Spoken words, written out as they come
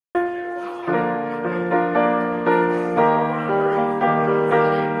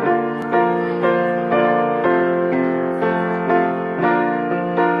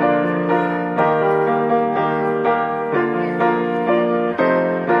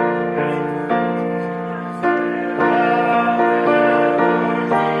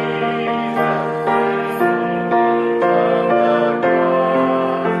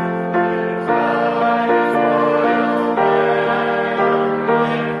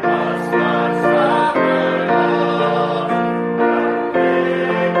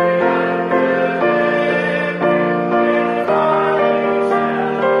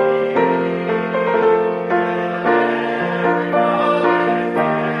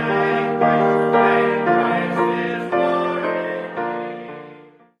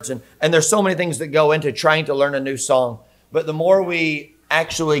And there's so many things that go into trying to learn a new song. But the more we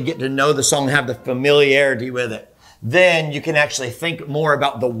actually get to know the song, have the familiarity with it, then you can actually think more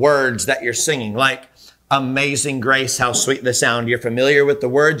about the words that you're singing. Like Amazing Grace, how sweet the sound. You're familiar with the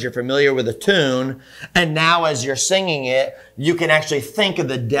words, you're familiar with the tune. And now as you're singing it, you can actually think of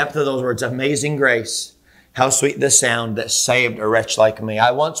the depth of those words. Amazing Grace, how sweet the sound that saved a wretch like me.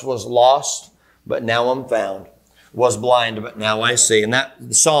 I once was lost, but now I'm found. Was blind, but now I see. And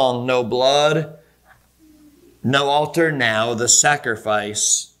that song, no blood, no altar now, the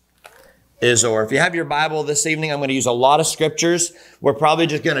sacrifice is o'er. If you have your Bible this evening, I'm going to use a lot of scriptures. We're probably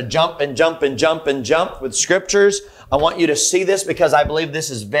just going to jump and jump and jump and jump with scriptures. I want you to see this because I believe this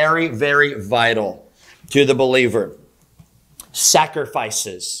is very, very vital to the believer.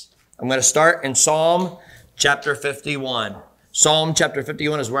 Sacrifices. I'm going to start in Psalm chapter 51. Psalm chapter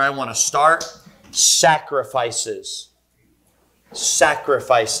 51 is where I want to start. Sacrifices.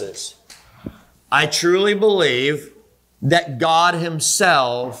 Sacrifices. I truly believe that God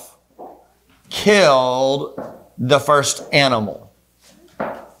Himself killed the first animal.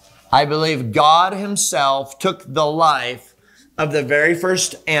 I believe God Himself took the life of the very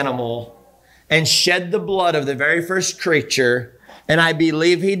first animal and shed the blood of the very first creature. And I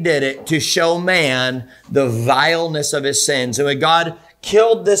believe He did it to show man the vileness of his sins. And when God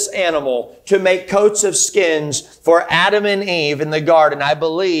killed this animal to make coats of skins for Adam and Eve in the garden, I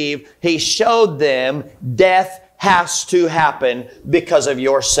believe He showed them death has to happen because of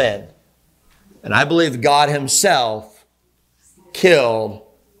your sin. And I believe God Himself killed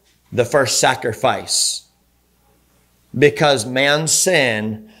the first sacrifice because man's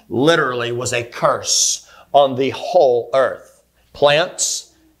sin literally was a curse on the whole earth.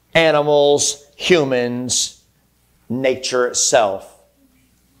 Plants, animals, humans, nature itself.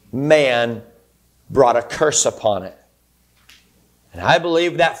 Man brought a curse upon it. And I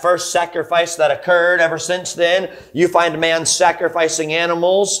believe that first sacrifice that occurred ever since then, you find man sacrificing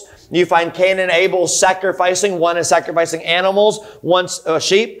animals. You find Cain and Abel sacrificing. One is sacrificing animals, one a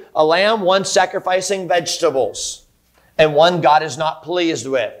sheep, a lamb, one sacrificing vegetables. And one God is not pleased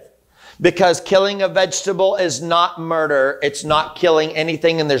with. Because killing a vegetable is not murder. It's not killing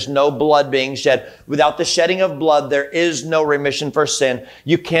anything, and there's no blood being shed. Without the shedding of blood, there is no remission for sin.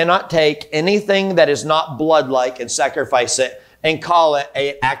 You cannot take anything that is not blood-like and sacrifice it and call it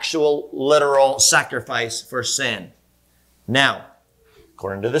an actual literal sacrifice for sin. Now,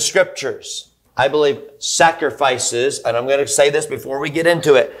 according to the scriptures, I believe sacrifices, and I'm going to say this before we get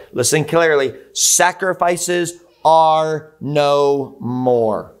into it, listen clearly, sacrifices are no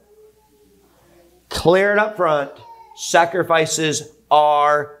more. Clear it up front. Sacrifices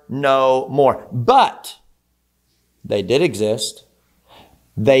are no more. But they did exist.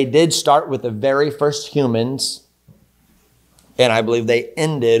 They did start with the very first humans. And I believe they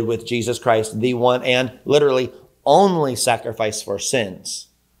ended with Jesus Christ, the one and literally only sacrifice for sins.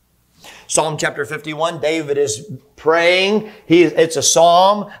 Psalm chapter 51, David is praying. It's a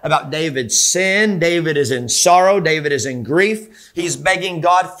psalm about David's sin. David is in sorrow. David is in grief. He's begging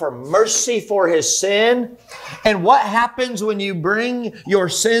God for mercy for his sin. And what happens when you bring your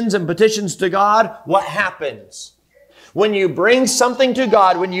sins and petitions to God? What happens? When you bring something to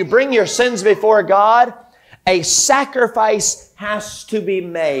God, when you bring your sins before God, a sacrifice has to be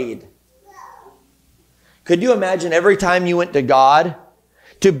made. Could you imagine every time you went to God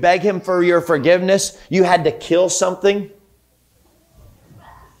to beg Him for your forgiveness, you had to kill something?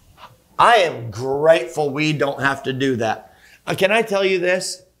 I am grateful we don't have to do that. Can I tell you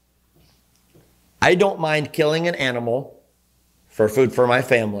this? I don't mind killing an animal for food for my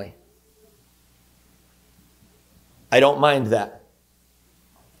family. I don't mind that.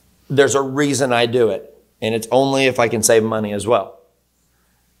 There's a reason I do it, and it's only if I can save money as well.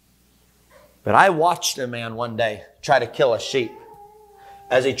 But I watched a man one day try to kill a sheep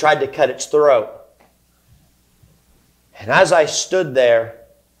as he tried to cut its throat. And as I stood there,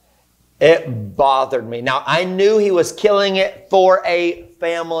 it bothered me. Now, I knew he was killing it for a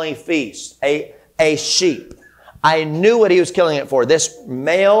family feast, a sheep. I knew what he was killing it for. This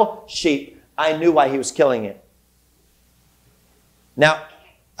male sheep, I knew why he was killing it. Now,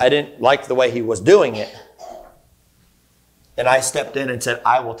 I didn't like the way he was doing it. And I stepped in and said,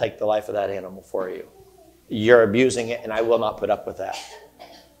 I will take the life of that animal for you. You're abusing it, and I will not put up with that.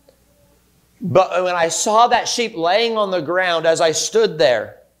 But when I saw that sheep laying on the ground as I stood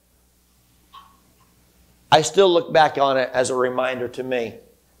there, I still look back on it as a reminder to me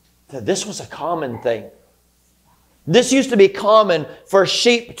that this was a common thing. This used to be common for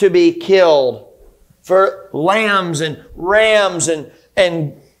sheep to be killed, for lambs and rams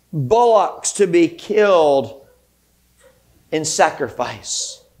and bullocks to be killed in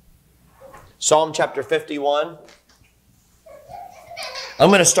sacrifice. Psalm chapter 51. I'm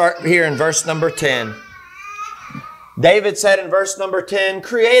going to start here in verse number 10. David said in verse number 10,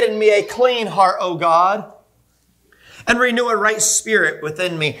 "Create in me a clean heart, O God, and renew a right spirit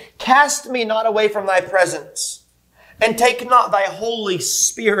within me. Cast me not away from thy presence, and take not thy Holy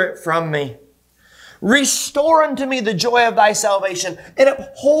Spirit from me. Restore unto me the joy of thy salvation, and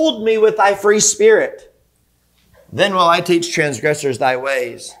uphold me with thy free spirit. Then will I teach transgressors thy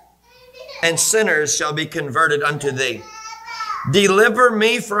ways, and sinners shall be converted unto thee. Deliver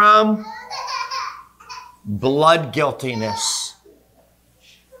me from blood guiltiness."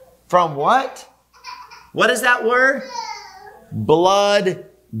 From what? What is that word? Blood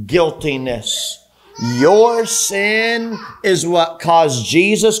guiltiness. Your sin is what caused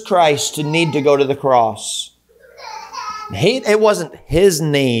Jesus Christ to need to go to the cross. It wasn't his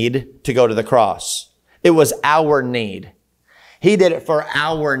need to go to the cross. It was our need. He did it for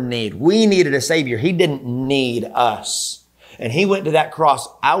our need. We needed a Savior. He didn't need us. And he went to that cross.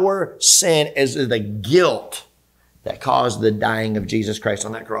 Our sin is the guilt that caused the dying of Jesus Christ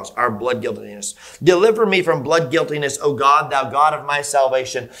on that cross. Our blood guiltiness. Deliver me from blood guiltiness, O God, thou God of my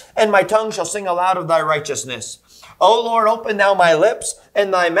salvation. And my tongue shall sing aloud of thy righteousness. O Lord, open thou my lips,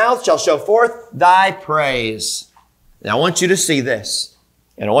 and thy mouth shall show forth thy praise. Now I want you to see this.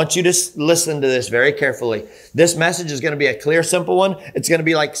 And I want you to listen to this very carefully. This message is going to be a clear, simple one. It's going to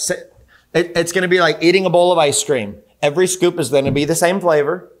be like eating a bowl of ice cream. Every scoop is going to be the same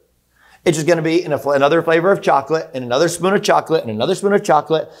flavor. It's just going to be in another flavor of chocolate, and another spoon of chocolate, and another spoon of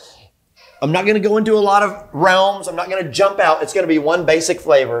chocolate. I'm not going to go into a lot of realms. I'm not going to jump out. It's going to be one basic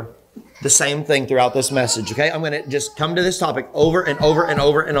flavor. The same thing throughout this message, okay? I'm going to just come to this topic over and over and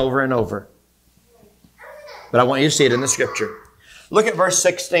over and over and over. But I want you to see it in the scripture. Look at verse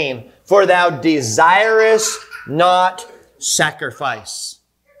 16. For thou desirest not sacrifice,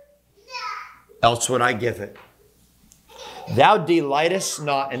 else would I give it. Thou delightest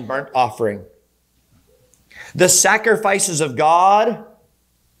not in burnt offering. The sacrifices of God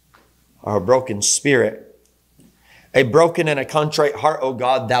are a broken spirit. A broken and a contrite heart, O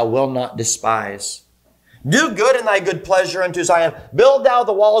God, thou wilt not despise. Do good in thy good pleasure unto Zion. Build thou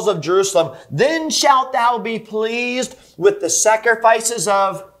the walls of Jerusalem. Then shalt thou be pleased with the sacrifices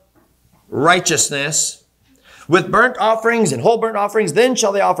of righteousness. With burnt offerings and whole burnt offerings, then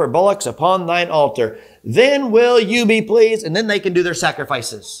shall they offer bullocks upon thine altar. Then will you be pleased, and then they can do their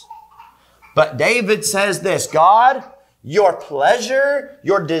sacrifices. But David says this, God, your pleasure,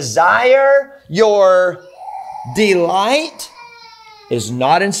 your desire, your delight is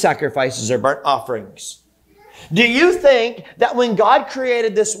not in sacrifices or burnt offerings. Do you think that when God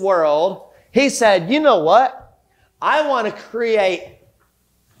created this world, he said, you know what? I want to create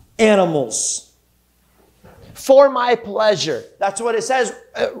animals for my pleasure. That's what it says.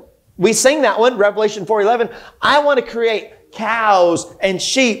 We sing that one, Revelation 4:11. I want to create cows and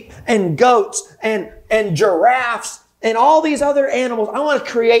sheep and goats and giraffes and all these other animals. I want to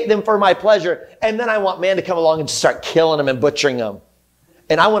create them for my pleasure. And then I want man to come along and just start killing them and butchering them.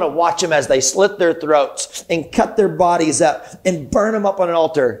 And I want to watch them as they slit their throats and cut their bodies up and burn them up on an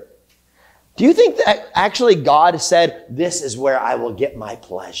altar. Do you think that actually God said, this is where I will get my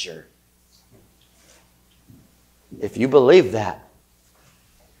pleasure? If you believe that,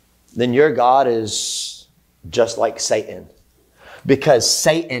 then your God is just like Satan. Because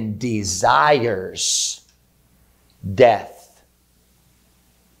Satan desires death,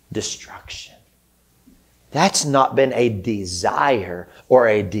 destruction. That's not been a desire or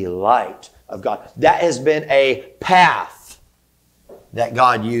a delight of God. That has been a path that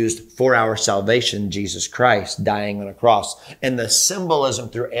God used for our salvation, Jesus Christ dying on a cross, and the symbolism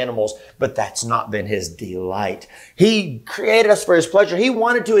through animals, but that's not been his delight. He created us for his pleasure. He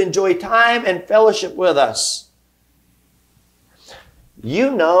wanted to enjoy time and fellowship with us. You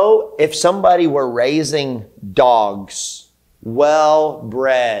know, if somebody were raising dogs,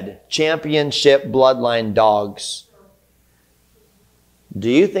 well-bred, championship bloodline dogs, do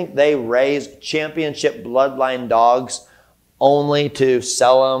you think they raise championship bloodline dogs only to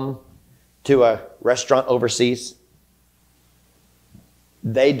sell them to a restaurant overseas?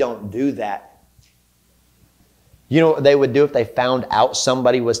 They don't do that. You know what they would do if they found out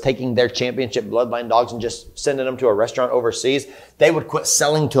somebody was taking their championship bloodline dogs and just sending them to a restaurant overseas? They would quit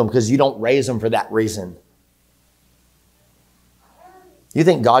selling to them because you don't raise them for that reason. You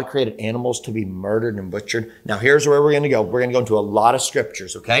think God created animals to be murdered and butchered? Now here's where we're going to go. We're going to go into a lot of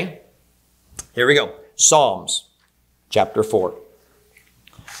scriptures, okay? Here we go. Psalms chapter 4.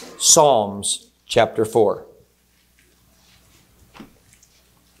 Psalms chapter 4.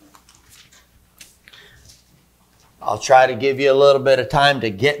 I'll try to give you a little bit of time to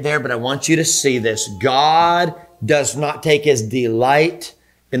get there, but I want you to see this. God does not take his delight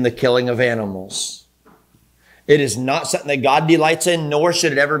in the killing of animals. It is not something that God delights in, nor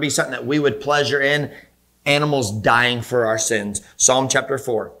should it ever be something that we would pleasure in, animals dying for our sins. Psalm chapter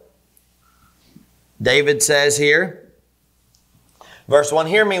 4. David says here, verse 1,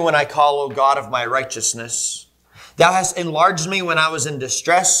 hear me when I call, O God of my righteousness. Thou hast enlarged me when I was in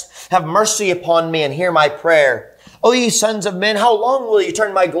distress. Have mercy upon me and hear my prayer. O ye sons of men, how long will ye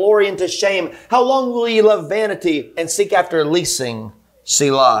turn my glory into shame? How long will ye love vanity and seek after leasing?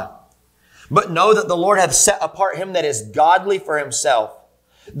 Selah. But know that the Lord hath set apart him that is godly for himself.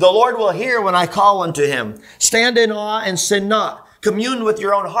 The Lord will hear when I call unto him. Stand in awe and sin not. Commune with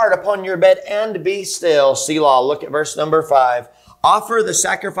your own heart upon your bed and be still. Selah. Look at verse number 5. Offer the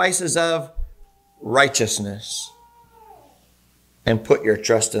sacrifices of righteousness and put your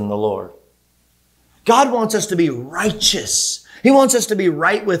trust in the Lord. God wants us to be righteous. He wants us to be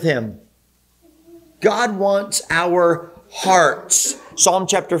right with him. God wants our hearts. Psalm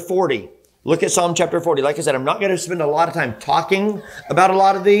chapter 40. Look at Psalm chapter 40. Like I said, I'm not going to spend a lot of time talking about a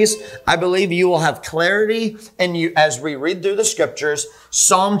lot of these. I believe you will have clarity and you, as we read through the scriptures.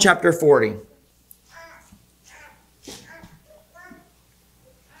 Psalm chapter 40.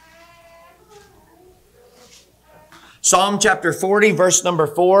 Psalm chapter 40, verse number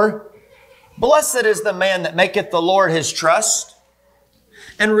 4. Blessed is the man that maketh the Lord his trust,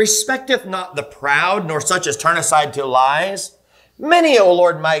 and respecteth not the proud, nor such as turn aside to lies. Many, O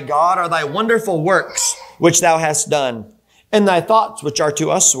Lord my God, are thy wonderful works which thou hast done, and thy thoughts which are to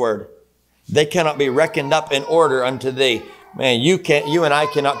usward. They cannot be reckoned up in order unto thee. Man, you and I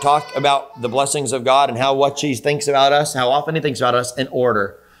cannot talk about the blessings of God and how what he thinks about us, how often he thinks about us in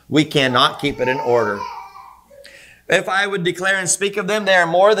order. We cannot keep it in order. If I would declare and speak of them, they are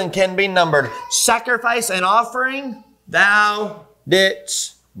more than can be numbered. Sacrifice and offering, thou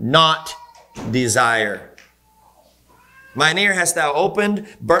didst not desire. Mine ear hast thou opened,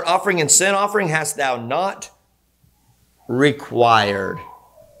 burnt offering and sin offering hast thou not required.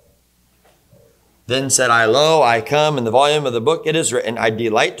 Then said I, Lo, I come, in the volume of the book it is written, I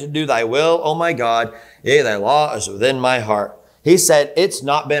delight to do thy will, O my God, yea, thy law is within my heart. He said it's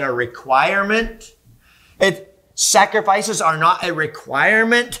not been a requirement. Sacrifices are not a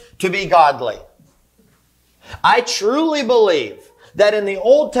requirement to be godly. I truly believe that in the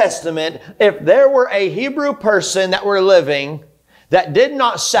Old Testament, if there were a Hebrew person that were living that did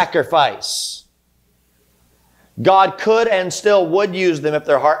not sacrifice, God could and still would use them if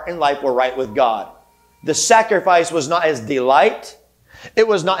their heart and life were right with God. The sacrifice was not his delight. It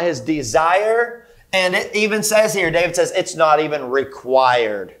was not his desire. And it even says here, David says, it's not even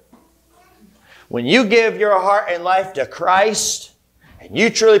required. When you give your heart and life to Christ, and you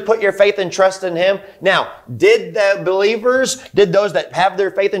truly put your faith and trust in him. Now, did the believers, did those that have their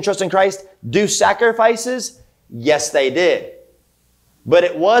faith and trust in Christ do sacrifices? Yes, they did. But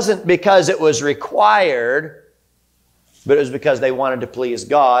it wasn't because it was required, but it was because they wanted to please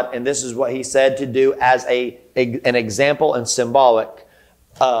God. And this is what he said to do as an example and symbolic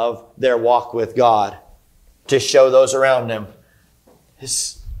of their walk with God, to show those around them.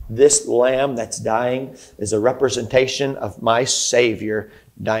 This lamb that's dying is a representation of my Savior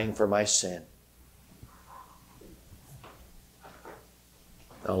dying for my sin.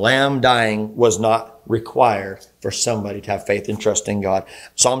 A lamb dying was not required for somebody to have faith and trust in God.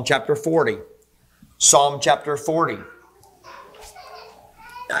 Psalm chapter 40. Psalm chapter 40.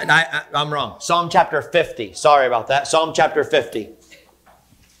 I'm wrong. Psalm chapter 50. Sorry about that. Psalm chapter 50.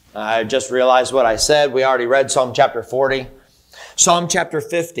 I just realized what I said. We already read Psalm chapter 40. Psalm chapter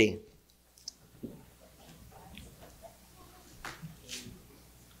 50.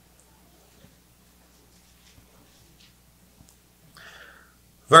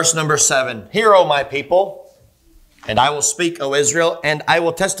 Verse number 7. Hear, O my people, and I will speak, O Israel, and I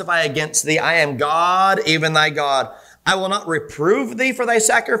will testify against thee. I am God, even thy God. I will not reprove thee for thy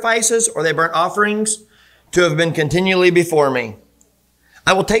sacrifices or thy burnt offerings to have been continually before me.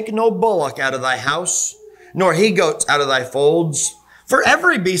 I will take no bullock out of thy house, nor he-goats out of thy folds. For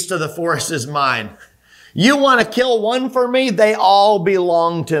every beast of the forest is mine. You want to kill one for me? They all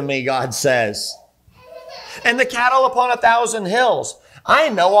belong to me, God says. And the cattle upon 1,000 hills. I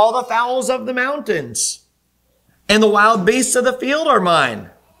know all the fowls of the mountains. And the wild beasts of the field are mine.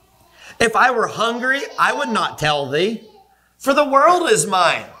 If I were hungry, I would not tell thee. For the world is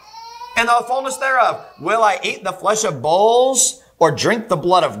mine, and the fullness thereof. Will I eat the flesh of bulls, or drink the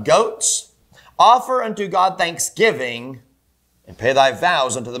blood of goats? Offer unto God thanksgiving, and pay thy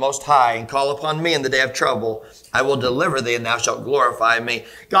vows unto the Most High, and call upon me in the day of trouble. I will deliver thee, and thou shalt glorify me.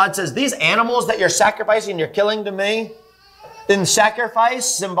 God says, these animals that you're sacrificing, you're killing to me, in sacrifice,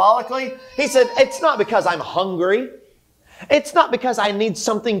 symbolically, he said, it's not because I'm hungry. It's not because I need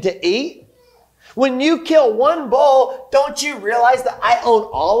something to eat. When you kill one bull, don't you realize that I own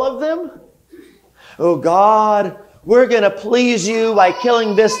all of them? Oh God, we're going to please you by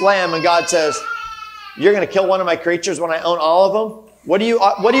killing this lamb. And God says, you're going to kill one of my creatures when I own all of them? What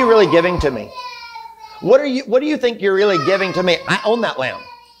are you really giving to me? What do you think you're really giving to me? I own that lamb.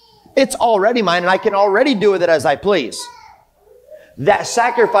 It's already mine, and I can already do with it as I please. That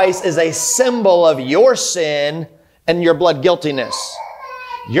sacrifice is a symbol of your sin and your blood guiltiness.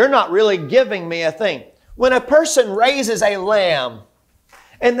 You're not really giving me a thing. When a person raises a lamb,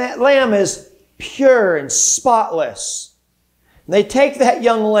 and that lamb is pure and spotless, and they take that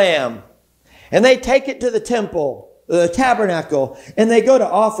young lamb, and they take it to the temple, the tabernacle, and they go to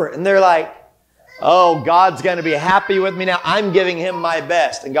offer it, and they're like, oh, God's going to be happy with me now. I'm giving him my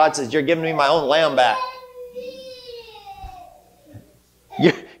best. And God says, you're giving me my own lamb back.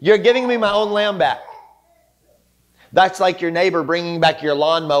 You're giving me my own lamb back. That's like your neighbor bringing back your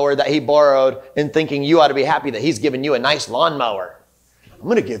lawnmower that he borrowed and thinking you ought to be happy that he's given you a nice lawnmower. I'm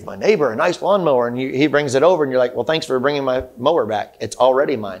going to give my neighbor a nice lawnmower. And he brings it over and you're like, well, thanks for bringing my mower back. It's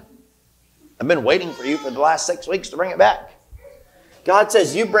already mine. I've been waiting for you for the last 6 weeks to bring it back. God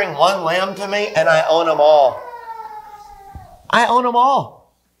says, you bring one lamb to me and I own them all. I own them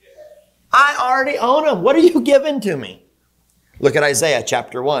all. I already own them. What are you giving to me? Look at Isaiah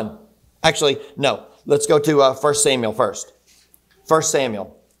chapter 1. Actually, no. Let's go to 1 Samuel first. 1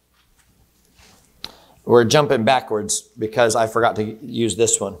 Samuel. We're jumping backwards because I forgot to use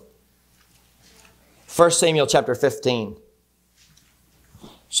this one. 1 Samuel chapter 15.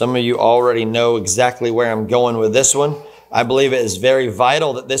 Some of you already know exactly where I'm going with this one. I believe it is very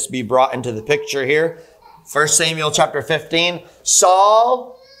vital that this be brought into the picture here. 1 Samuel chapter 15.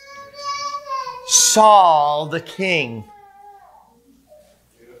 Saul the king.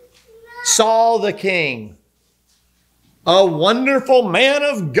 Saul the king. A wonderful man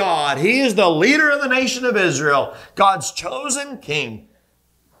of God. He is the leader of the nation of Israel. God's chosen king.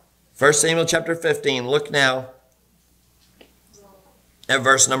 1 Samuel chapter 15. Look now at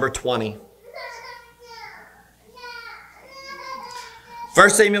verse number 20. 1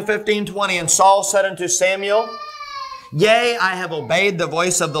 Samuel 15:20. And Saul said unto Samuel, yea, I have obeyed the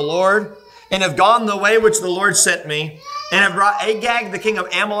voice of the Lord, and have gone the way which the Lord sent me, and have brought Agag the king of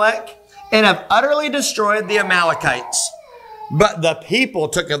Amalek, and have utterly destroyed the Amalekites. But the people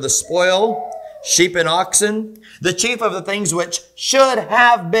took of the spoil, sheep and oxen, the chief of the things which should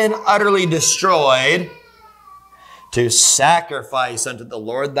have been utterly destroyed, to sacrifice unto the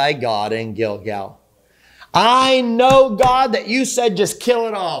Lord thy God in Gilgal. I know, God, that you said just kill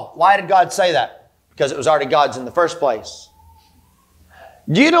it all. Why did God say that? Because it was already God's in the first place.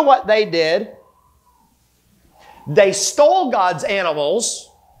 Do you know what they did? They stole God's animals.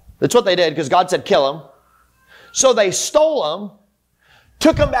 That's what they did because God said kill them. So they stole them,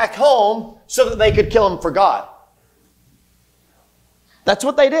 took them back home so that they could kill them for God. That's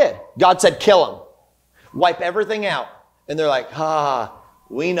what they did. God said kill them. Wipe everything out. And they're like,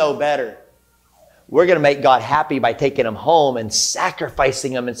 we know better. We're going to make God happy by taking them home and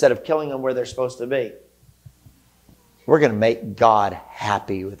sacrificing them instead of killing them where they're supposed to be. We're going to make God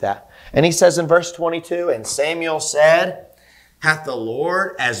happy with that. And he says in verse 22, and Samuel said, hath the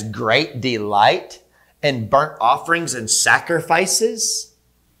Lord as great delight in burnt offerings and sacrifices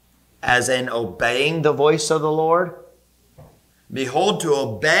as in obeying the voice of the Lord? Behold, to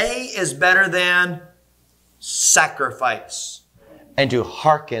obey is better than sacrifice, and to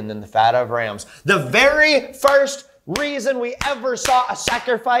hearken than the fat of rams. The very first reason we ever saw a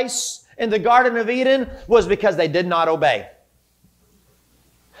sacrifice in the Garden of Eden was because they did not obey.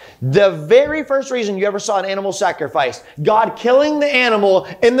 The very first reason you ever saw an animal sacrifice, God killing the animal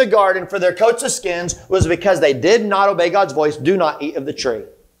in the garden for their coats of skins, was because they did not obey God's voice, do not eat of the tree.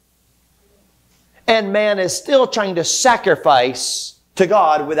 And man is still trying to sacrifice to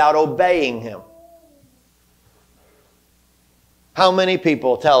God without obeying Him. How many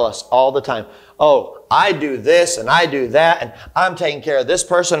people tell us all the time, oh, I do this and I do that, and I'm taking care of this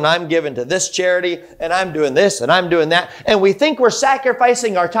person, and I'm giving to this charity, and I'm doing this and I'm doing that. And we think we're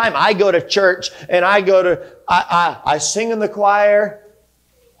sacrificing our time. I go to church and I sing in the choir.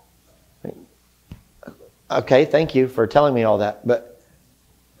 Okay, thank you for telling me all that. But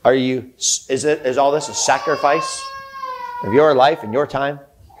is all this a sacrifice of your life and your time?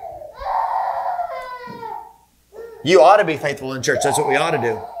 You ought to be faithful in church. That's what we ought to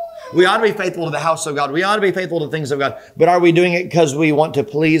do. We ought to be faithful to the house of God. We ought to be faithful to things of God. But are we doing it because we want to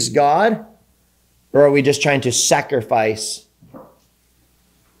please God? Or are we just trying to sacrifice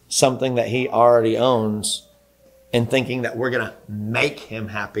something that He already owns and thinking that we're going to make Him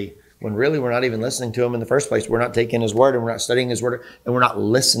happy, when really we're not even listening to Him in the first place? We're not taking His word, and we're not studying His word, and we're not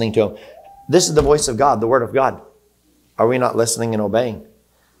listening to Him. This is the voice of God, the word of God. Are we not listening and obeying?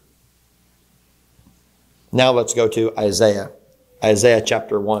 Now let's go to Isaiah. Isaiah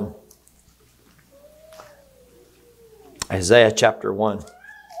chapter 1. Isaiah chapter 1.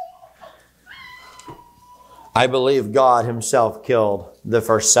 I believe God Himself killed the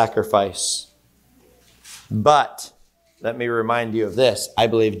first sacrifice. But let me remind you of this. I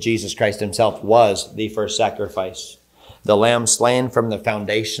believe Jesus Christ Himself was the first sacrifice. The lamb slain from the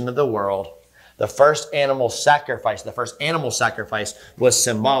foundation of the world. The first animal sacrifice was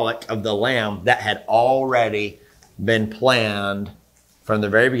symbolic of the lamb that had already been planned from the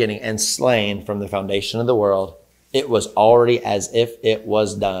very beginning and slain from the foundation of the world. It was already as if it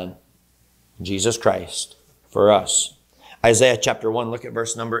was done. Jesus Christ for us. Isaiah chapter 1, look at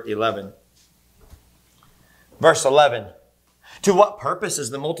verse number 11. Verse 11. To what purpose is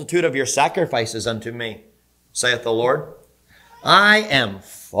the multitude of your sacrifices unto me, saith the Lord? I am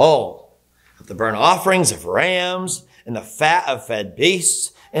full of the burnt offerings of rams and the fat of fed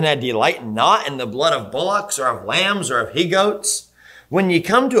beasts, and I delight not in the blood of bullocks or of lambs or of he-goats. When ye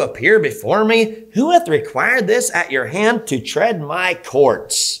come to appear before me, who hath required this at your hand to tread my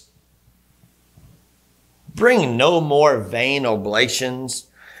courts? Bring no more vain oblations.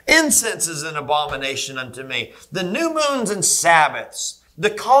 Incense is an abomination unto me. The new moons and Sabbaths, the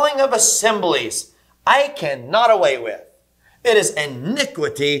calling of assemblies, I cannot away with. It is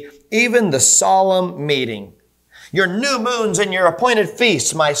iniquity, even the solemn meeting. Your new moons and your appointed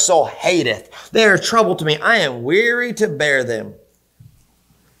feasts my soul hateth. They are trouble to me. I am weary to bear them.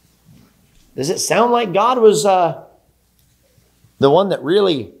 Does it sound like God was the one that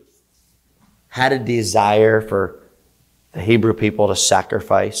really had a desire for the Hebrew people to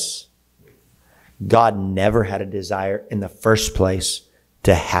sacrifice? God never had a desire in the first place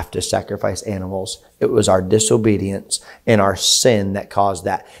to have to sacrifice animals. It was our disobedience and our sin that caused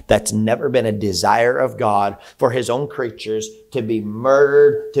that. That's never been a desire of God for His own creatures to be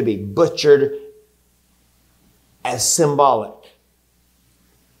murdered, to be butchered, as symbolic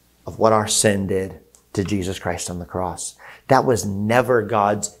of what our sin did to Jesus Christ on the cross. That was never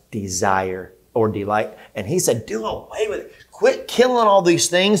God's desire or delight. And He said, do away with it. Quit killing all these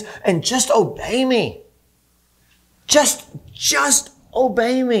things and just obey me. Just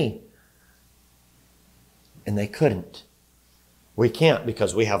obey me. And they couldn't. We can't,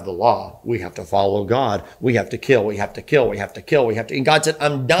 because we have the law. We have to follow God. We have to kill. We have to kill. We have to kill. We have to. And God said,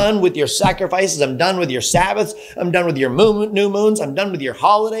 I'm done with your sacrifices. I'm done with your Sabbaths. I'm done with your new moons. I'm done with your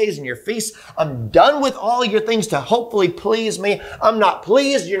holidays and your feasts. I'm done with all your things to hopefully please me. I'm not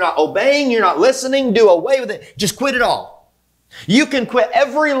pleased. You're not obeying. You're not listening. Do away with it. Just quit it all. You can quit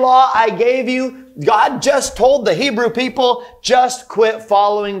every law I gave you. God just told the Hebrew people, just quit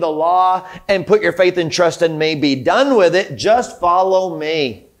following the law and put your faith and trust in me. Be done with it. Just follow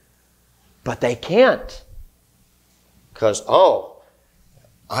me. But they can't. Because,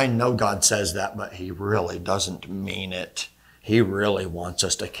 I know God says that, but He really doesn't mean it. He really wants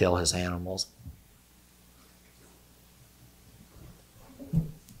us to kill His animals.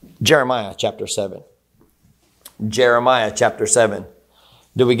 Jeremiah chapter 7. Jeremiah chapter 7.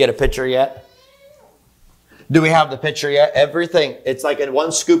 Do we get a picture yet? Do we have the picture yet? Everything. It's like in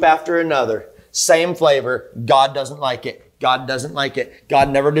one scoop after another. Same flavor. God doesn't like it. God doesn't like it. God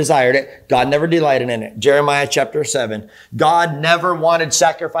never desired it. God never delighted in it. Jeremiah chapter 7. God never wanted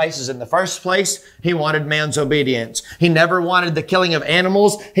sacrifices in the first place. He wanted man's obedience. He never wanted the killing of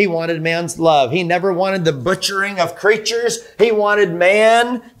animals. He wanted man's love. He never wanted the butchering of creatures. He wanted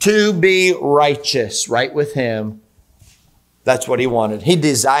man to be righteous, right with Him. That's what He wanted. He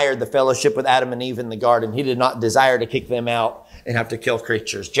desired the fellowship with Adam and Eve in the garden. He did not desire to kick them out and have to kill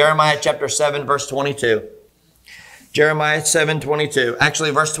creatures. Jeremiah chapter 7, verse 22. Jeremiah 7:22.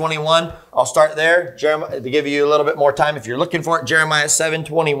 Actually, verse 21. I'll start there. Jeremiah, to give you a little bit more time if you're looking for it. Jeremiah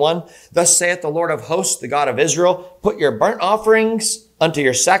 7:21. Thus saith the Lord of hosts, the God of Israel, put your burnt offerings unto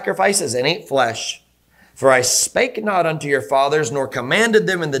your sacrifices and eat flesh. For I spake not unto your fathers, nor commanded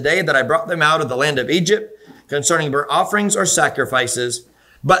them in the day that I brought them out of the land of Egypt, concerning burnt offerings or sacrifices.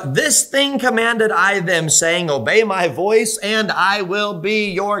 But this thing commanded I them, saying, obey my voice, and I will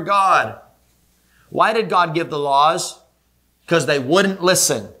be your God. Why did God give the laws? Because they wouldn't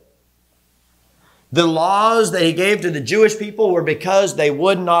listen. The laws that He gave to the Jewish people were because they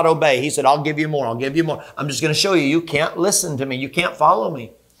would not obey. He said, I'll give you more. I'll give you more. I'm just going to show you. You can't listen to me. You can't follow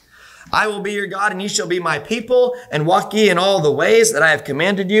me. I will be your God, and ye shall be my people, and walk ye in all the ways that I have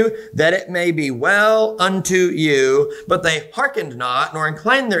commanded you, that it may be well unto you. But they hearkened not, nor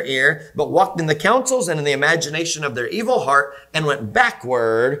inclined their ear, but walked in the counsels and in the imagination of their evil heart, and went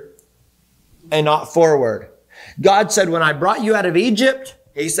backward and not forward. God said, when I brought you out of Egypt,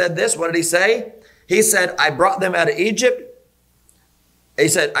 he said this. What did he say? He said, I brought them out of Egypt. He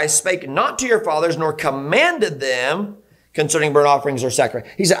said, I spake not to your fathers, nor commanded them concerning burnt offerings or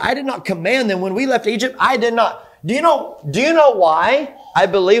sacrifice. He said, I did not command them when we left Egypt. I did not. Do you know why I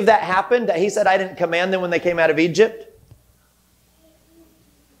believe that happened? That he said, I didn't command them when they came out of Egypt?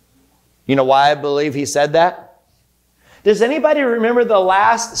 You know why I believe he said that? Does anybody remember the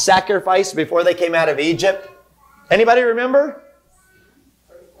last sacrifice before they came out of Egypt? Anybody remember?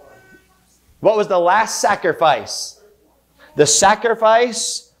 What was the last sacrifice? The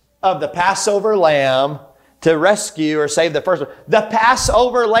sacrifice of the Passover lamb to rescue or save the first one. The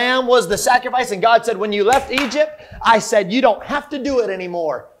Passover lamb was the sacrifice, and God said, when you left Egypt, I said, you don't have to do it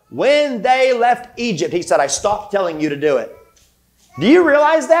anymore. When they left Egypt, he said, I stopped telling you to do it. Do you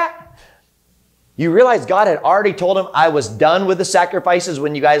realize that? You realize God had already told him, I was done with the sacrifices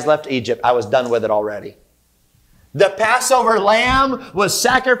when you guys left Egypt. I was done with it already. The Passover lamb was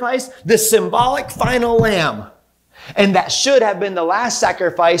sacrificed, the symbolic final lamb. And that should have been the last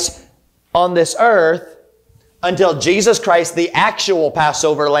sacrifice on this earth until Jesus Christ, the actual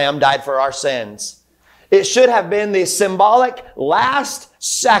Passover lamb, died for our sins. It should have been the symbolic last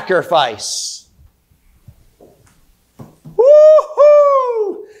sacrifice.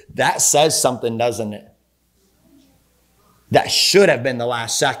 Woo-hoo! That says something, doesn't it? That should have been the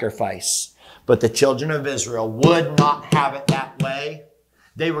last sacrifice. But the children of Israel would not have it that way.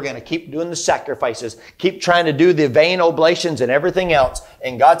 They were going to keep doing the sacrifices, keep trying to do the vain oblations and everything else.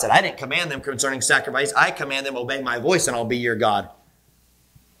 And God said, I didn't command them concerning sacrifice. I command them obey my voice, and I'll be your God.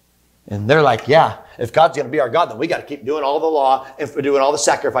 And they're like, yeah, if God's going to be our God, then we got to keep doing all the law and doing all the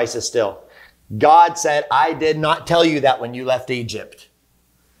sacrifices still. God said, I did not tell you that when you left Egypt.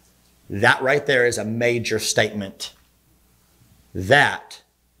 That right there is a major statement. That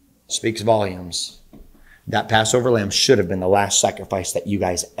speaks volumes. That Passover lamb should have been the last sacrifice that you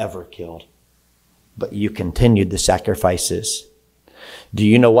guys ever killed. But you continued the sacrifices. Do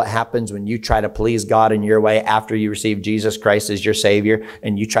you know what happens when you try to please God in your way after you receive Jesus Christ as your Savior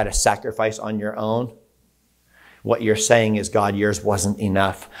and you try to sacrifice on your own? What you're saying is, God, yours wasn't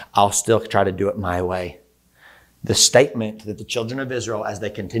enough. I'll still try to do it my way. The statement that the children of Israel, as they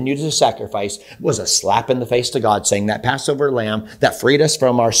continued to sacrifice, was a slap in the face to God, saying that Passover lamb that freed us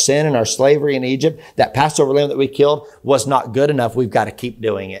from our sin and our slavery in Egypt, that Passover lamb that we killed, was not good enough. We've got to keep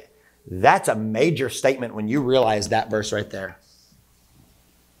doing it. That's a major statement when you realize that verse right there.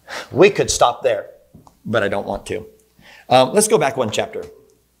 We could stop there, but I don't want to. Let's go back one chapter.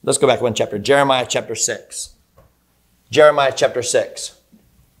 Jeremiah chapter 6. Jeremiah chapter 6.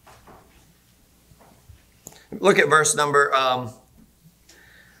 Look at verse number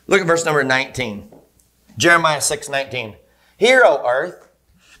 19. Jeremiah 6:19. Hear, O earth,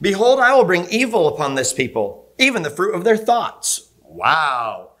 behold, I will bring evil upon this people, even the fruit of their thoughts.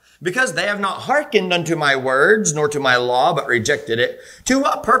 Wow. Because they have not hearkened unto my words, nor to my law, but rejected it. To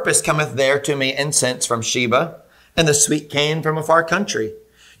what purpose cometh there to me incense from Sheba, and the sweet cane from a far country?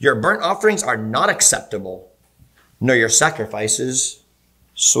 Your burnt offerings are not acceptable, nor your sacrifices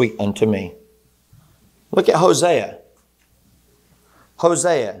sweet unto me. Look at Hosea.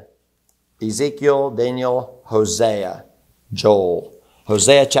 Hosea. Ezekiel, Daniel, Hosea, Joel.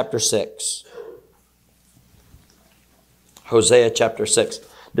 Hosea chapter 6. Hosea chapter 6.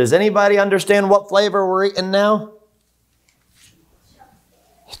 Does anybody understand what flavor we're eating now?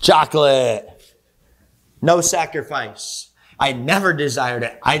 Chocolate. No sacrifice. I never desired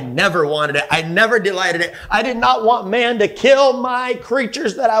it. I never wanted it. I never delighted it. I did not want man to kill my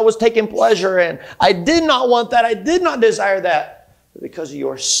creatures that I was taking pleasure in. I did not want that. I did not desire that. Because of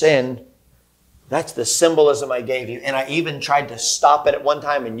your sin, that's the symbolism I gave you. And I even tried to stop it at one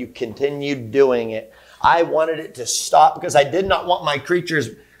time, and you continued doing it. I wanted it to stop because I did not want my creatures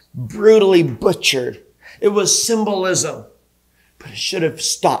brutally butchered. It was symbolism. But it should have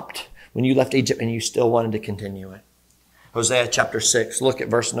stopped when you left Egypt and you still wanted to continue it. Hosea chapter 6. Look at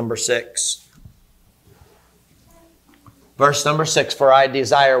verse number 6. Verse number 6. For I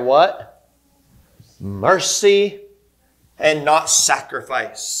desire what? Mercy and not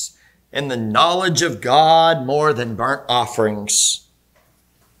sacrifice, and the knowledge of God more than burnt offerings.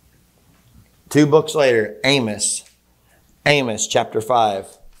 2 books later, Amos. Amos chapter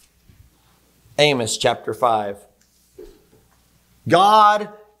 5. Amos chapter 5. God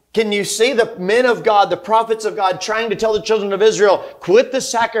Can you see the men of God, the prophets of God, trying to tell the children of Israel, quit the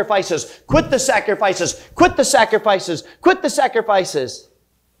sacrifices, quit the sacrifices, quit the sacrifices, quit the sacrifices.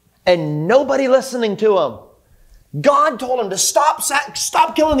 And nobody listening to them. God told them to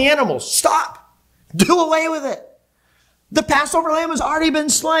stop killing the animals. Stop. Do away with it. The Passover lamb has already been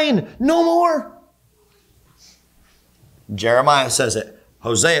slain. No more. Jeremiah says it.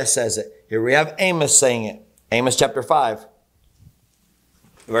 Hosea says it. Here we have Amos saying it. Amos chapter 5.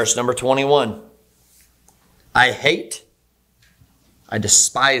 Verse number 21. I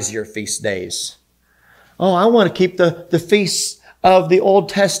despise your feast days. Oh, I want to keep the feasts of the Old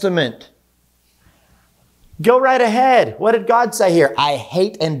Testament. Go right ahead. What did God say here? I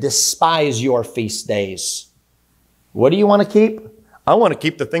hate and despise your feast days. What do you want to keep? I want to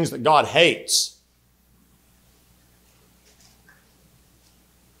keep the things that God hates.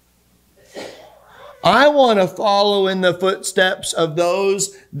 I want to follow in the footsteps of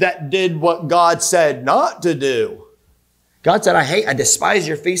those that did what God said not to do. God said, I despise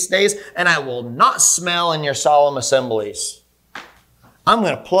your feast days, and I will not smell in your solemn assemblies. I'm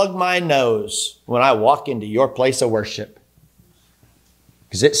going to plug my nose when I walk into your place of worship.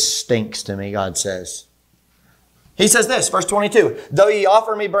 Because it stinks to me, God says. He says this, verse 22, though ye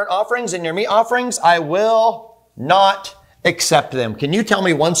offer me burnt offerings and your meat offerings, I will not accept them. Can you tell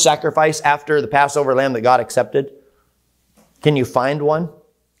me one sacrifice after the Passover lamb that God accepted? Can you find one?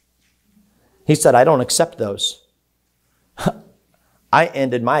 He said, I don't accept those. I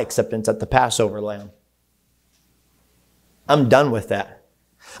ended my acceptance at the Passover lamb. I'm done with that.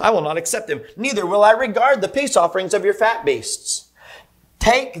 I will not accept them. Neither will I regard the peace offerings of your fat beasts.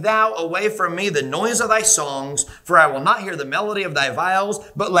 Take thou away from me the noise of thy songs, for I will not hear the melody of thy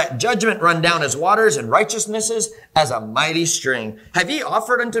viols, but let judgment run down as waters and righteousnesses as a mighty stream. Have ye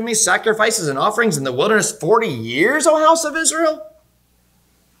offered unto me sacrifices and offerings in the wilderness 40 years, O house of Israel?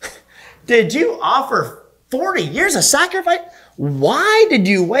 Did you offer 40 years of sacrifice? Why did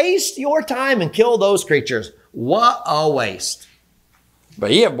you waste your time and kill those creatures? What a waste.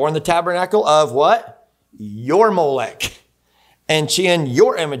 But ye have borne the tabernacle of what? Your Molech. And in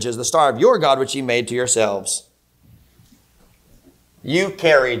your images, the star of your God, which ye made to yourselves. You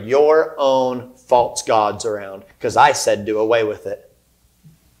carried your own false gods around because I said do away with it.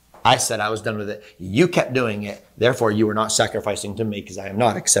 I said I was done with it. You kept doing it. Therefore, you were not sacrificing to me because I am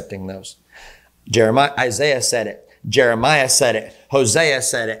not accepting those. Isaiah said it. Jeremiah said it. Hosea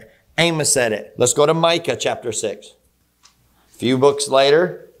said it. Amos said it. Let's go to Micah chapter 6. A few books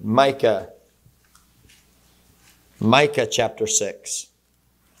later, Micah chapter 6.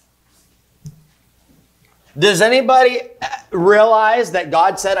 Does anybody realize that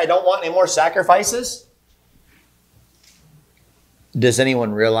God said, I don't want any more sacrifices? Does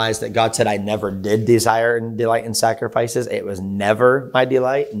anyone realize that God said, I never did desire and delight in sacrifices? It was never my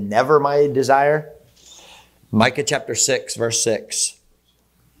delight, never my desire. Micah chapter 6, verse 6.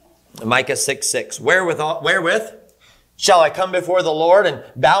 Micah 6:6. Wherewith shall I come before the Lord and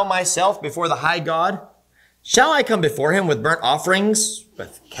bow myself before the high God? Shall I come before him with burnt offerings,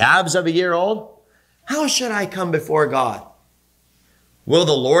 with calves of a year old? How should I come before God? Will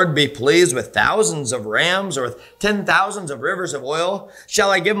the Lord be pleased with thousands of rams or with 10,000s of rivers of oil? Shall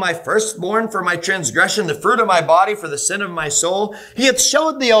I give my firstborn for my transgression, the fruit of my body for the sin of my soul? He hath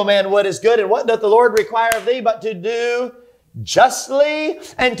showed thee, O man, what is good, and what doth the Lord require of thee but to do justly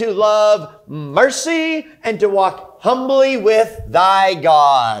and to love mercy and to walk humbly with thy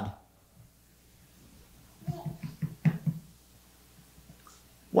God. I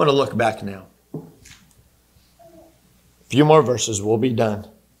want to look back now. A few more verses, we'll be done.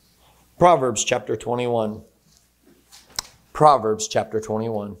 Proverbs chapter 21. Proverbs chapter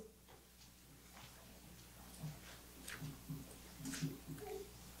 21.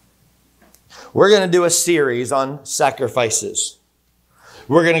 We're going to do a series on sacrifices.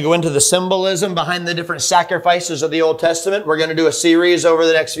 We're going to go into the symbolism behind the different sacrifices of the Old Testament. We're going to do a series over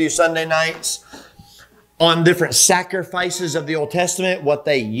the next few Sunday nights on different sacrifices of the Old Testament, what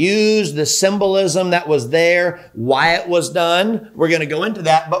they used, the symbolism that was there, why it was done. We're going to go into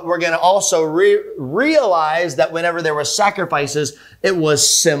that, but we're going to also realize that whenever there were sacrifices, it was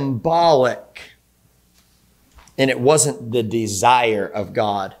symbolic. And it wasn't the desire of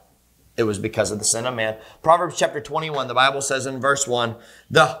God. It was because of the sin of man. Proverbs chapter 21, the Bible says in verse 1,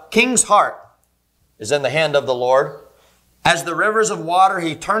 the king's heart is in the hand of the Lord. As the rivers of water,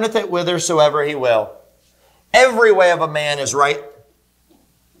 he turneth it whithersoever he will. Every way of a man is right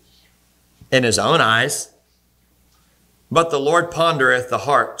in his own eyes, but the Lord pondereth the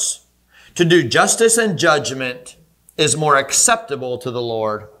hearts. To do justice and judgment is more acceptable to the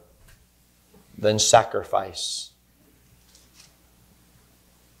Lord than sacrifice.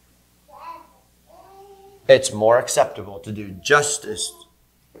 It's more acceptable to do justice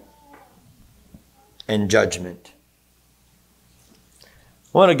and judgment.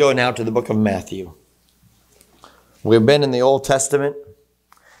 I want to go now to the book of Matthew. We've been in the Old Testament,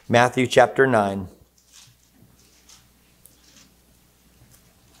 Matthew chapter 9.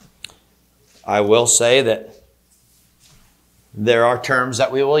 I will say that there are terms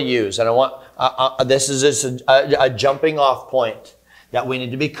that we will use, and I want this is just a jumping off point that we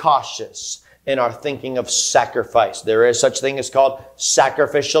need to be cautious in our thinking of sacrifice. There is such thing as called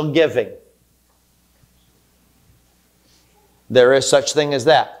sacrificial giving. There is such thing as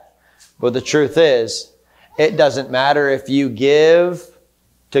that. But the truth is, it doesn't matter if you give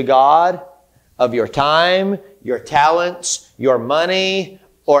to God of your time, your talents, your money,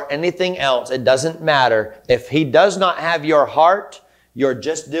 or anything else. It doesn't matter. If He does not have your heart, you're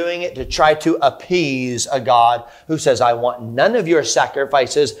just doing it to try to appease a God who says, I want none of your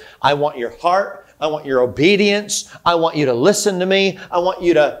sacrifices. I want your heart. I want your obedience. I want you to listen to me. I want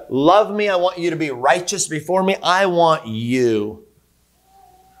you to love me. I want you to be righteous before me. I want you.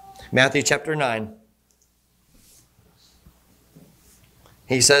 Matthew chapter 9.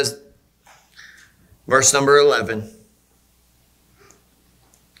 He says, verse number 11.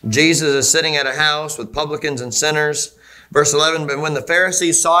 Jesus is sitting at a house with publicans and sinners. Verse 11, but when the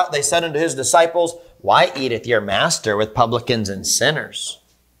Pharisees saw it, they said unto His disciples, why eateth your master with publicans and sinners?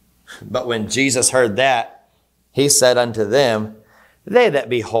 But when Jesus heard that, He said unto them, they that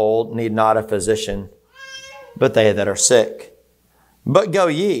be whole need not a physician, but they that are sick. But go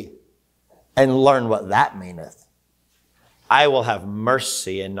ye and learn what that meaneth. I will have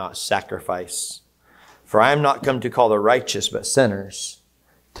mercy and not sacrifice. For I am not come to call the righteous, but sinners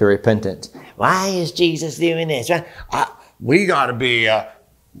to repentance. Why is Jesus doing this? We got to be,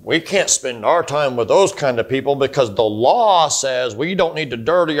 we can't spend our time with those kind of people because the law says we don't need to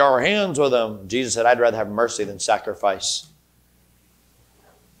dirty our hands with them. Jesus said, I'd rather have mercy than sacrifice.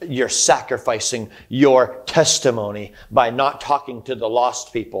 You're sacrificing your testimony by not talking to the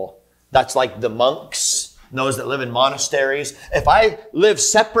lost people. That's like the monks, those that live in monasteries. If I live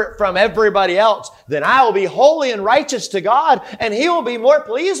separate from everybody else, then I will be holy and righteous to God, and He will be more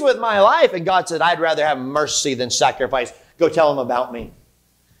pleased with my life. And God said, I'd rather have mercy than sacrifice. Go tell them about me.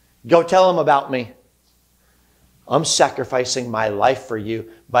 Go tell them about me. I'm sacrificing my life for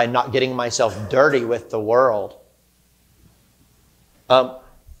you by not getting myself dirty with the world.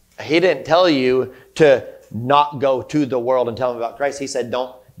 He didn't tell you to not go to the world and tell them about Christ. He said,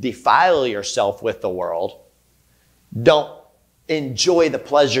 don't defile yourself with the world. Don't enjoy the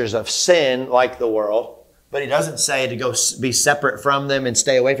pleasures of sin like the world. But He doesn't say to go be separate from them and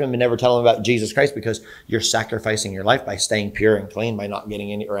stay away from them and never tell them about Jesus Christ, because you're sacrificing your life by staying pure and clean, by not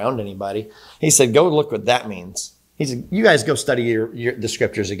getting around anybody. He said, go look what that means. He said, you guys go study the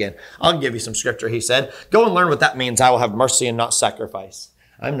scriptures again. I'll give you some scripture. He said, go and learn what that means. I will have mercy and not sacrifice.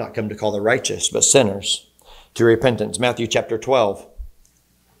 I'm not come to call the righteous, but sinners to repentance. Matthew chapter 12.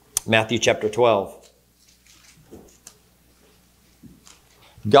 Matthew chapter 12.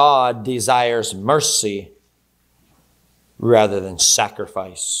 God desires mercy rather than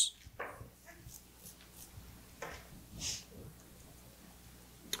sacrifice.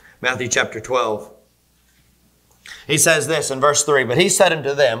 Matthew chapter 12. He says this in verse 3, but He said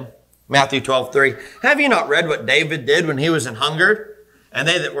unto them, Matthew 12:3, have you not read what David did when he was an hungered, and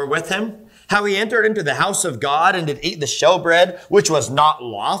they that were with him? How he entered into the house of God and did eat the showbread, which was not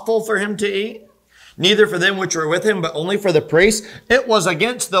lawful for him to eat, neither for them which were with him, but only for the priests. It was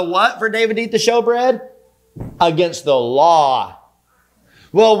against the what for David to eat the showbread? Against the law.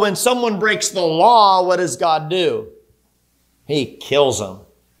 Well, when someone breaks the law, what does God do? He kills them.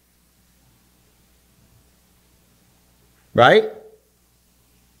 Right?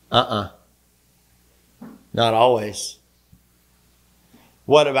 Not always.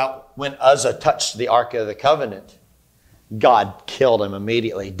 What about when Uzzah touched the Ark of the Covenant? God killed him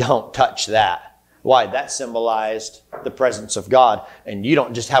immediately. Don't touch that. Why? That symbolized the presence of God. And you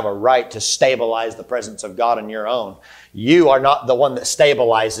don't just have a right to stabilize the presence of God on your own. You are not the one that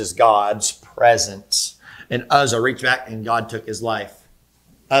stabilizes God's presence. And Uzzah reached back and God took his life.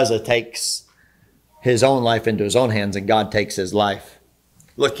 Uzzah takes his own life into his own hands and God takes his life.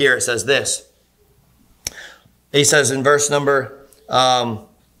 Look here, it says this. He says in verse number 5,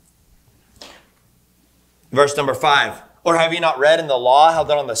 or have you not read in the law how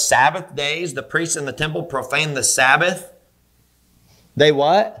that on the Sabbath days the priests in the temple profane the Sabbath? They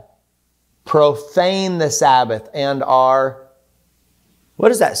what? Profane the Sabbath and are, what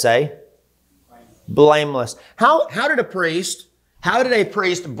does that say? Blameless. How did a priest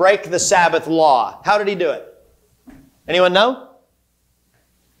break the Sabbath law? How did he do it? Anyone know?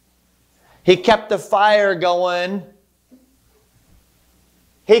 He kept the fire going.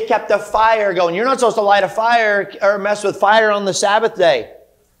 He kept the fire going. You're not supposed to light a fire or mess with fire on the Sabbath day.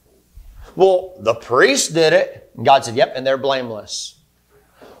 Well, the priest did it. And God said, yep, and they're blameless.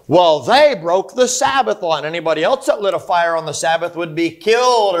 Well, they broke the Sabbath law. And anybody else that lit a fire on the Sabbath would be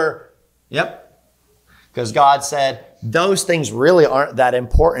killed or... Yep. Because God said, those things really aren't that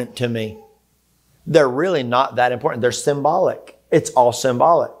important to me. They're really not that important. They're symbolic. It's all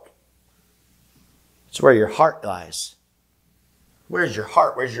symbolic. It's where your heart lies. Where's your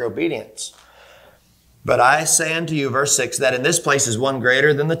heart? Where's your obedience? But I say unto you, verse 6, that in this place is one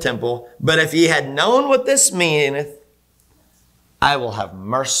greater than the temple. But if ye had known what this meaneth, I will have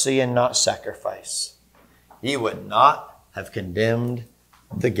mercy and not sacrifice, ye would not have condemned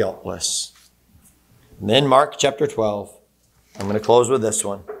the guiltless. And then Mark chapter 12. I'm going to close with this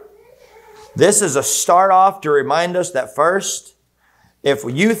one. This is a start off to remind us that first, if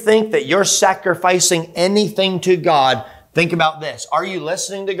you think that you're sacrificing anything to God, think about this. Are you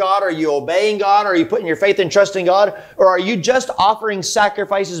listening to God? Are you obeying God? Are you putting your faith and trust in God? Or are you just offering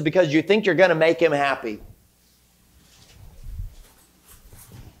sacrifices because you think you're going to make Him happy?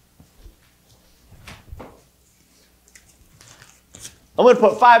 I'm going to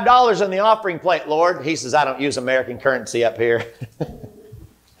put $5 on the offering plate, Lord. He says, I don't use American currency up here.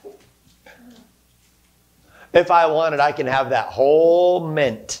 If I wanted, I can have that whole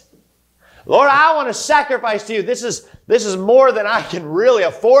mint. Lord, I want to sacrifice to you. This is more than I can really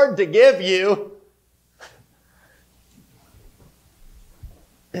afford to give you.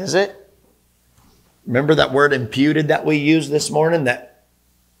 Is it? Remember that word imputed that we used this morning? That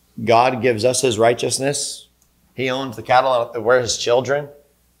God gives us His righteousness. He owns the cattle. We're His children.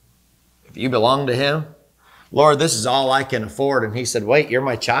 If you belong to Him, Lord, this is all I can afford. And He said, wait, you're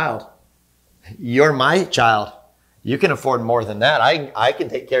my child. You're my child. You can afford more than that. I can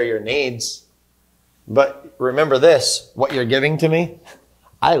take care of your needs. But remember this, what you're giving to me,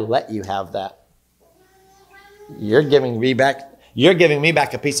 I let you have that. You're giving me back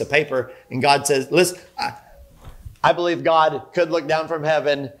a piece of paper. And God says, listen, I believe God could look down from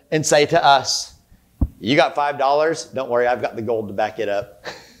heaven and say to us, you got $5? Don't worry, I've got the gold to back it up.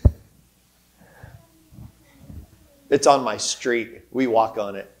 It's on my street. We walk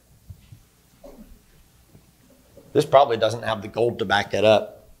on it. This probably doesn't have the gold to back it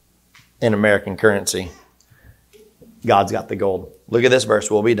up in American currency. God's got the gold. Look at this verse.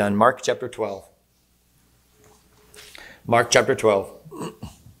 We'll be done. Mark chapter 12. Mark chapter 12.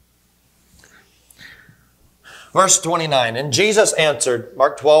 Verse 29. And Jesus answered,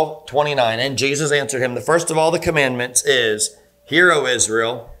 Mark 12, 29. And Jesus answered him, the first of all the commandments is, Hear, O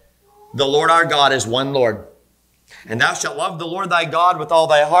Israel, the Lord our God is one Lord. And thou shalt love the Lord thy God with all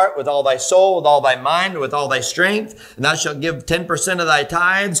thy heart, with all thy soul, with all thy mind, with all thy strength. And thou shalt give 10% of thy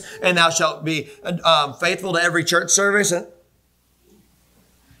tithes, and thou shalt be faithful to every church service. And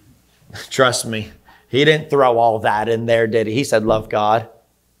trust me, He didn't throw all that in there, did He? He said, love God.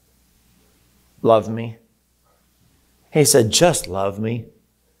 Love me. He said, just love me.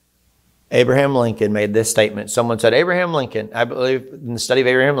 Abraham Lincoln made this statement. Someone said, Abraham Lincoln, I believe in the study of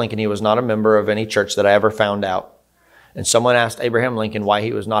Abraham Lincoln, he was not a member of any church that I ever found out. And someone asked Abraham Lincoln why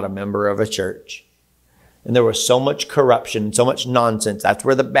he was not a member of a church. And there was so much corruption, so much nonsense. That's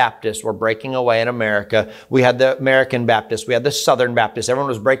where the Baptists were breaking away in America. We had the American Baptists. We had the Southern Baptists. Everyone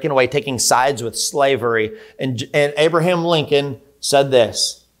was breaking away, taking sides with slavery. And Abraham Lincoln said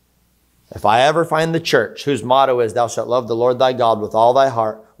this, if I ever find the church whose motto is, thou shalt love the Lord thy God with all thy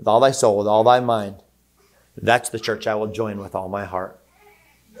heart, with all thy soul, with all thy mind, that's the church I will join with all my heart.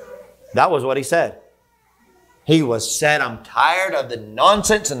 That was what he said. He was said, I'm tired of the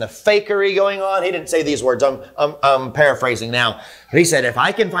nonsense and the fakery going on. He didn't say these words. I'm paraphrasing now. But he said, if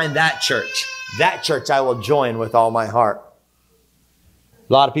I can find that church I will join with all my heart.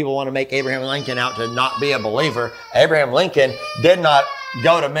 A lot of people want to make Abraham Lincoln out to not be a believer. Abraham Lincoln did not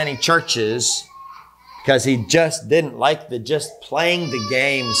go to many churches because he just didn't like the just playing the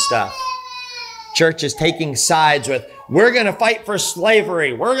game stuff. Churches taking sides with, we're going to fight for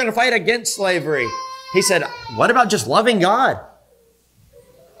slavery. We're going to fight against slavery. He said, what about just loving God?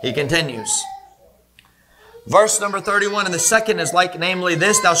 He continues. Verse number 31, and the second is like, namely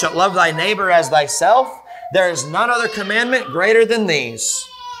this, thou shalt love thy neighbor as thyself. There is none other commandment greater than these.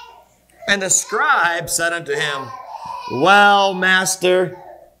 And the scribe said unto him, well, master,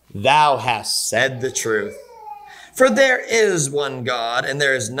 thou hast said the truth. For there is one God, and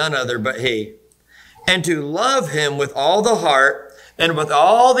there is none other but He. And to love Him with all the heart, and with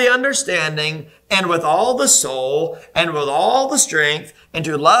all the understanding, and with all the soul, and with all the strength, and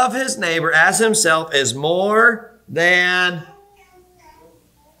to love his neighbor as himself is more than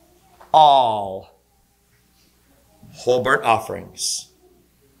all whole burnt offerings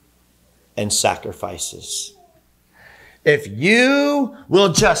and sacrifices. If you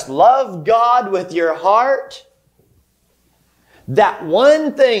will just love God with your heart, that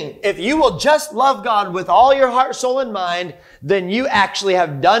one thing, if you will just love God with all your heart, soul, and mind, then you actually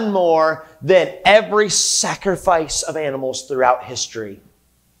have done more than every sacrifice of animals throughout history.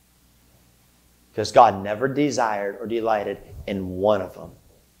 Because God never desired or delighted in one of them.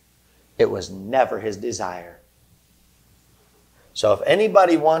 It was never His desire. So if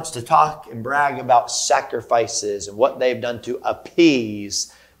anybody wants to talk and brag about sacrifices and what they've done to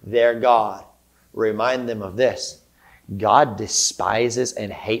appease their God, remind them of this. God despises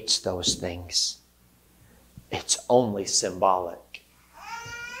and hates those things. It's only symbolic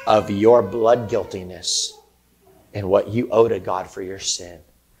of your blood guiltiness and what you owe to God for your sin.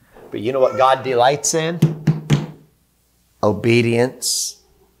 But you know what God delights in? Obedience,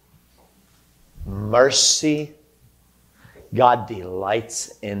 mercy. God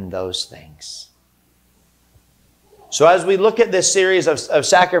delights in those things. So as we look at this series of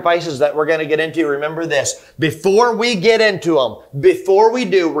sacrifices that we're going to get into, remember this. Before we get into them, before we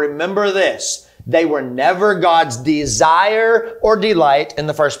do, remember this. They were never God's desire or delight in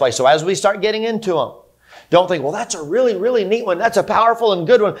the first place. So as we start getting into them, don't think, well, that's a really, really neat one. That's a powerful and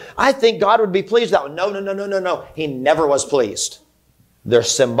good one. I think God would be pleased with that one. No. He never was pleased. They're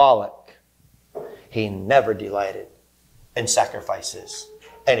symbolic. He never delighted in sacrifices.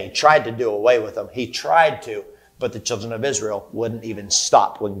 And He tried to do away with them. He tried to. But the children of Israel wouldn't even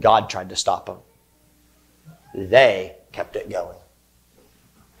stop when God tried to stop them. They kept it going.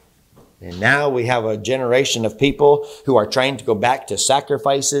 And now we have a generation of people who are trying to go back to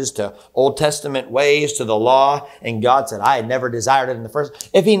sacrifices, to Old Testament ways, to the law. And God said, I had never desired it in the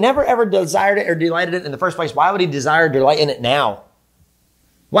first. If He never ever desired it or delighted it in the first place, why would He desire or delight in it now?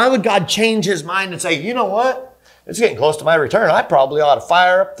 Why would God change His mind and say, you know what? It's getting close to my return. I probably ought to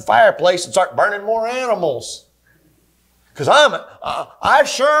fire up the fireplace and start burning more animals. Because I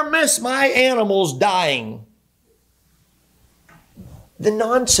sure miss my animals dying. The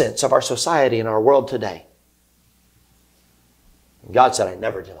nonsense of our society and our world today. God said, I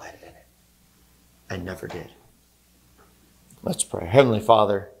never delighted in it. I never did. Let's pray. Heavenly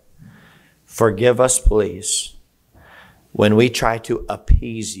Father, forgive us, please, when we try to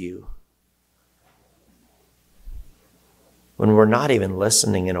appease You. When we're not even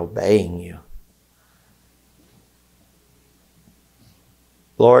listening and obeying You.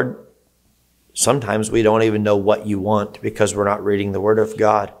 Lord, sometimes we don't even know what You want because we're not reading the Word of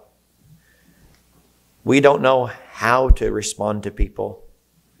God. We don't know how to respond to people.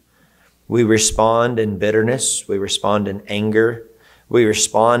 We respond in bitterness. We respond in anger. We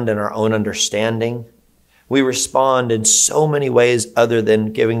respond in our own understanding. We respond in so many ways other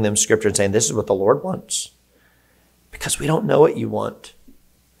than giving them Scripture and saying, this is what the Lord wants. Because we don't know what You want.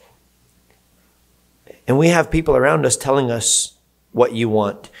 And we have people around us telling us what You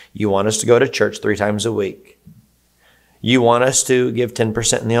want. You want us to go to church 3 times a week. You want us to give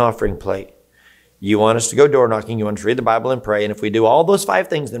 10% in the offering plate. You want us to go door knocking. You want us to read the Bible and pray. And if we do all those 5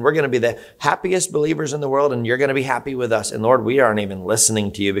 things, then we're going to be the happiest believers in the world and You're going to be happy with us. And Lord, we aren't even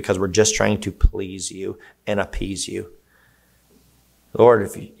listening to You because we're just trying to please You and appease You. Lord,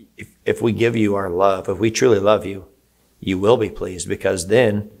 if we give You our love, if we truly love You, You will be pleased because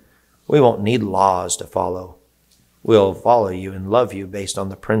then we won't need laws to follow. We'll follow You and love You based on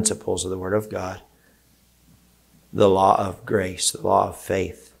the principles of the Word of God. The law of grace, the law of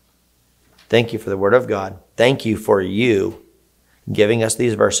faith. Thank You for the Word of God. Thank You for You giving us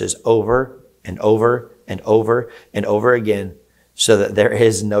these verses over and over and over and over again so that there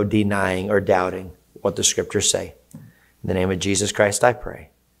is no denying or doubting what the Scriptures say. In the name of Jesus Christ I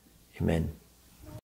pray. Amen.